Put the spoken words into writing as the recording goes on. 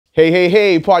Hey, hey,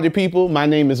 hey, party people. My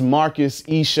name is Marcus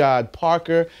Eshad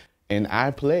Parker, and I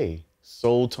play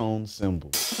Soultone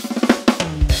cymbals.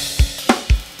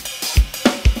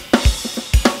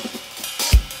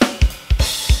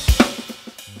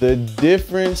 The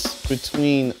difference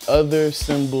between other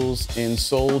cymbals and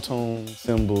Soultone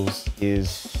cymbals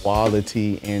is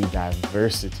quality and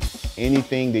diversity.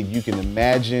 Anything that you can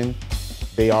imagine,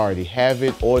 they already have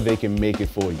it or they can make it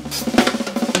for you.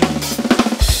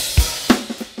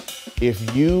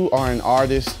 If you are an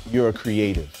artist, you're a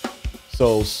creative.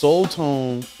 So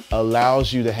Soultone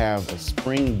allows you to have a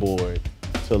springboard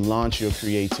to launch your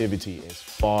creativity as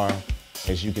far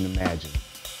as you can imagine.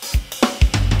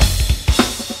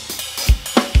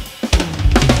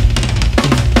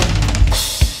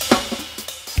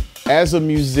 As a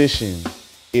musician,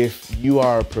 if you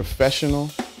are a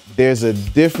professional, there's a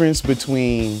difference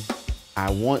between I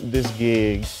want this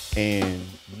gig and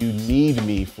you need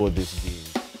me for this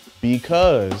gig,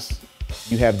 because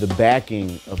you have the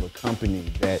backing of a company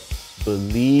that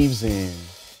believes in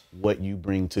what you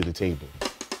bring to the table.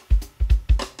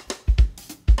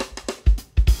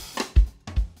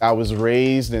 I was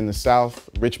raised in the South,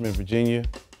 Richmond, Virginia,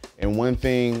 and one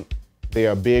thing they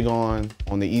are big on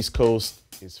the East Coast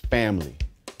is family.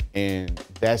 And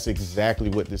that's exactly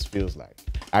what this feels like.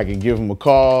 I can give them a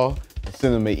call, I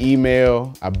send them an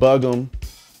email, I bug them,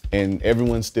 and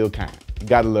everyone's still kind. You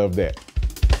gotta love that.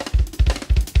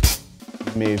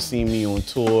 You may have seen me on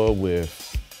tour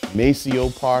with Maceo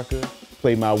Parker,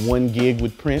 played my one gig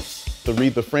with Prince,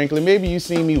 Aretha Franklin. Maybe you've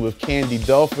seen me with Candy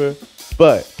Dulfer,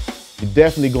 but you're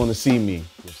definitely gonna see me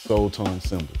with Soultone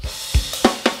cymbals.